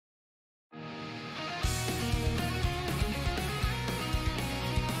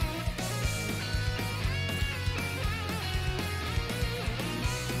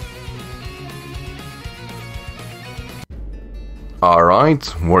Alright,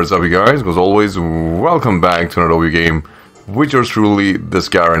 what's up you guys? As always, welcome back to another video game with yours truly, the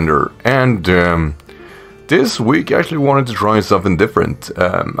Skyrander. And this week I actually wanted to try something different.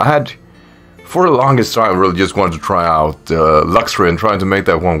 I had, for the longest time, really just wanted to try out Luxury and trying to make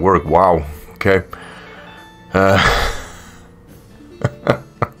that one work. Wow, okay.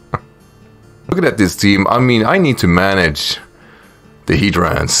 Looking at this team, I mean, I need to manage the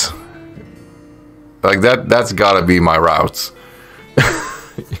Heatrans. Like that's gotta be my route.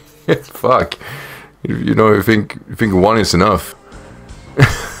 Fuck. You know, you think one is enough.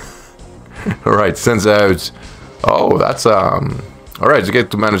 Alright, sends out. Oh, that's alright, you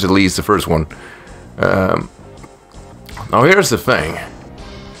get to manage at least the first one. Now here's the thing.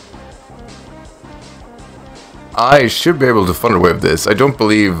 I should be able to thunder wave this. I don't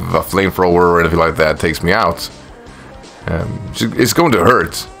believe a flamethrower or anything like that takes me out. It's going to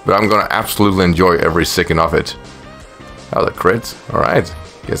hurt, but I'm gonna absolutely enjoy every second of it. Oh, the crit. Alright.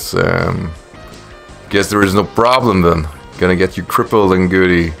 Guess there is no problem then. Gonna get you crippled and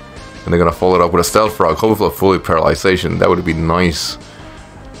goody. And they're gonna follow it up with a stealth frog, hopefully fully paralyzation. That would be nice.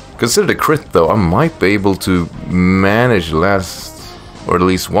 Consider the crit though, I might be able to manage last, or at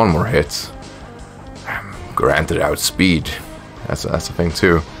least one more hit. Granted, outspeed. That's the thing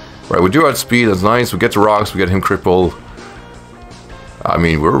too. Right, we do outspeed, that's nice. We get the rocks, we get him crippled. I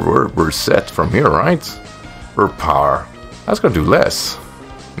mean, we're set from here, right? We're power. That's gonna do less.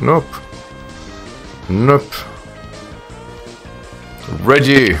 Nope. Nope.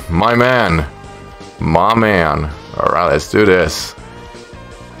 Reggie, my man. My man. Alright, let's do this.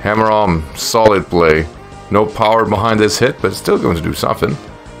 Hammer on, solid play. No power behind this hit, but it's still going to do something.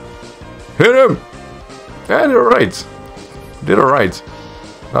 Hit him! Yeah, did alright. Did alright.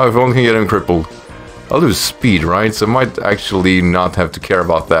 Now if only can get him crippled. I'll lose speed, right? So I might actually not have to care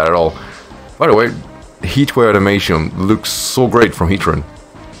about that at all. By the way, Heatwave animation looks so great from Heatran.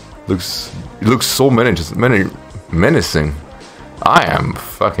 It looks so menacing. I am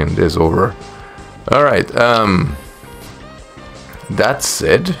fucking this over. Alright, that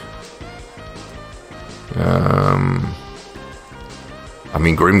said, I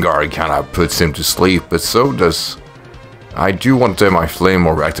mean, Grimguard kinda puts him to sleep, but so does... I do want to have my Flame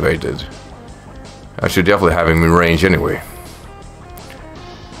Orb activated. I should definitely have him in range anyway.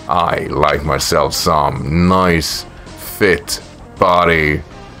 I like myself some nice, fit, body,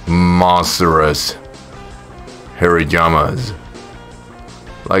 monstrous Hariyamas.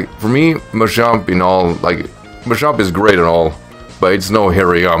 Like, for me, Machamp in all, like, Machamp is great and all, but it's no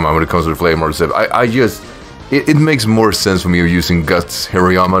Hariyama when it comes to the Flame Orb stuff. I just, it makes more sense for me using Guts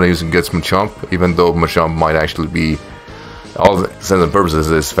Hariyama than using Guts Machamp, even though Machamp might actually be, all the sense and purposes,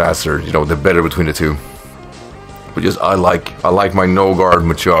 is faster, you know, the better between the two. But just, I like my no guard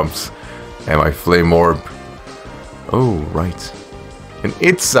Machamps and my Flame Orb. Oh, right. And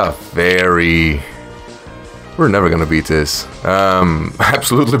it's a very... We're never gonna beat this.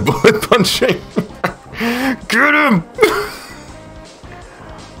 Absolutely bullet punching. Get him!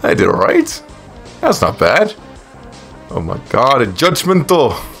 I did alright. That's not bad. Oh my god, a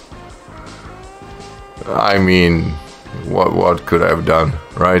judgmental. I mean, what could I have done,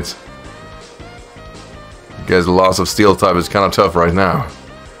 right? Because the loss of steel type is kind of tough right now.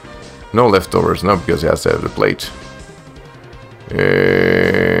 No leftovers, no, because he has to have the plate.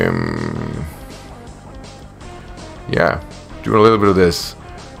 Yeah, doing a little bit of this.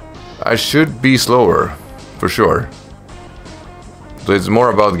 I should be slower, for sure. So it's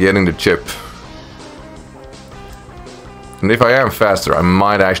more about getting the chip. And if I am faster, I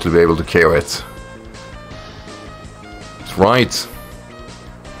might actually be able to KO it. That's right.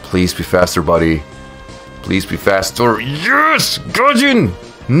 Please be faster, buddy. Please be faster. Yes! Gudgeon!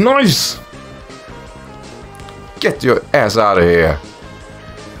 Nice! Get your ass out of here.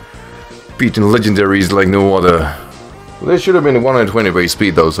 Beating legendaries like no other. Well, this should have been a 120 base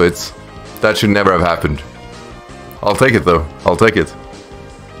speed though, so that should never have happened. I'll take it though. I'll take it.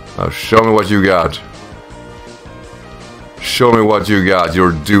 Now show me what you got. Show me what you got.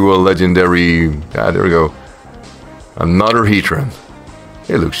 Your dual legendary. Ah, there we go. Another Heatran.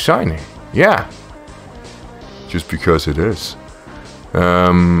 It looks shiny. Yeah. Just because it is.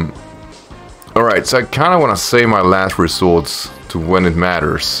 Alright, so I kind of want to save my last resorts to when it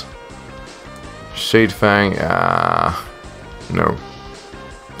matters. Shade Fang, no.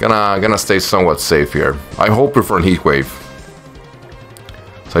 Gonna stay somewhat safe here. I hope for an Heat Wave.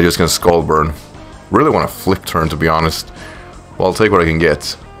 So I just gonna Skull Burn. Really want to Flip Turn, to be honest. Well, I'll take what I can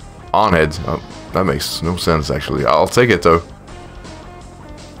get. On head. Oh, that makes no sense, actually. I'll take it, though.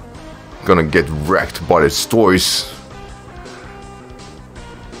 Gonna get wrecked by its toys.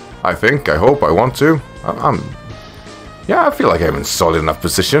 I think, I hope, I want to. Yeah, I feel like I'm in solid enough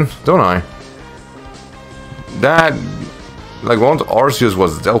position, don't I? That, like, once Arceus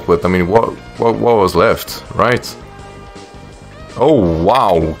was dealt with, I mean, what was left, right? Oh,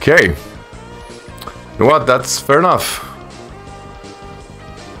 wow, okay. You know what, that's fair enough.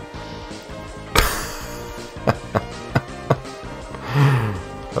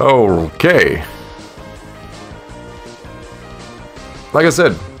 Okay. Like I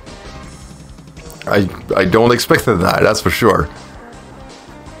said, I don't expect that, that's for sure.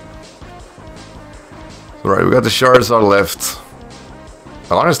 Alright, we got the Charizard left.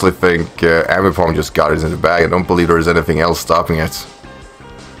 I honestly think Ambipom just got it in the bag. I don't believe there is anything else stopping it.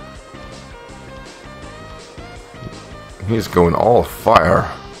 He's going all fire.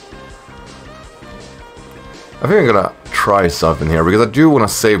 I think I'm gonna try something here, because I do want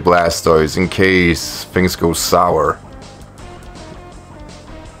to save Blastoise in case things go sour.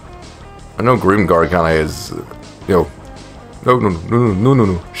 I know Grimgar kinda is, you know,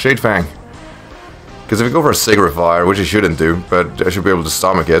 no, Shade Fang. Because if we go for a Sacred Fire, which I shouldn't do, but I should be able to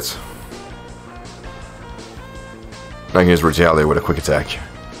stomach it. I can use Retaliate with a quick attack.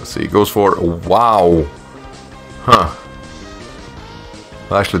 Let's see, it goes for, wow. Huh.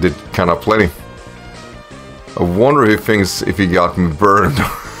 I actually did kinda plenty. I wonder if he thinks if he got me burned.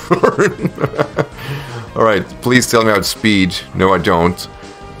 Alright, please tell me I have speed. No, I don't.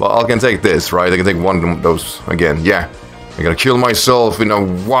 Well, I can take this, right? I can take one of those again. Yeah. I'm gonna kill myself in a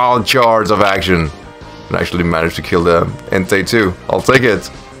wild charge of action. And actually managed to kill the Entei too. I'll take it.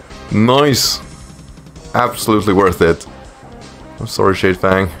 Nice. Absolutely worth it. I'm sorry, Shade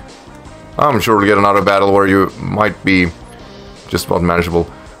Fang. I'm sure we'll get another battle where you might be just about manageable.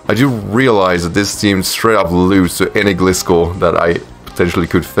 I do realize that this team straight up lose to any Gliscor that I potentially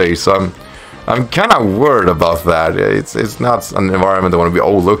could face. So I'm kind of worried about that. It's not an environment I want to be.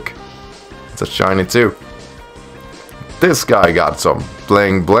 Oh, look. It's a shiny too. This guy got some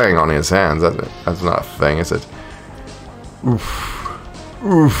bling bling on his hands. That's not a thing, is it? Oof.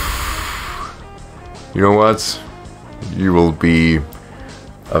 Oof. You know what? You will be...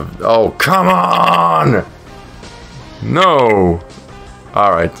 oh, come on! No!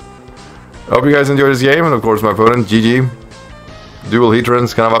 Alright. Hope you guys enjoyed this game, and of course my opponent, GG. Dual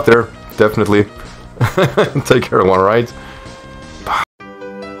Heatrans, kind of up there. Definitely. Take care of one, right?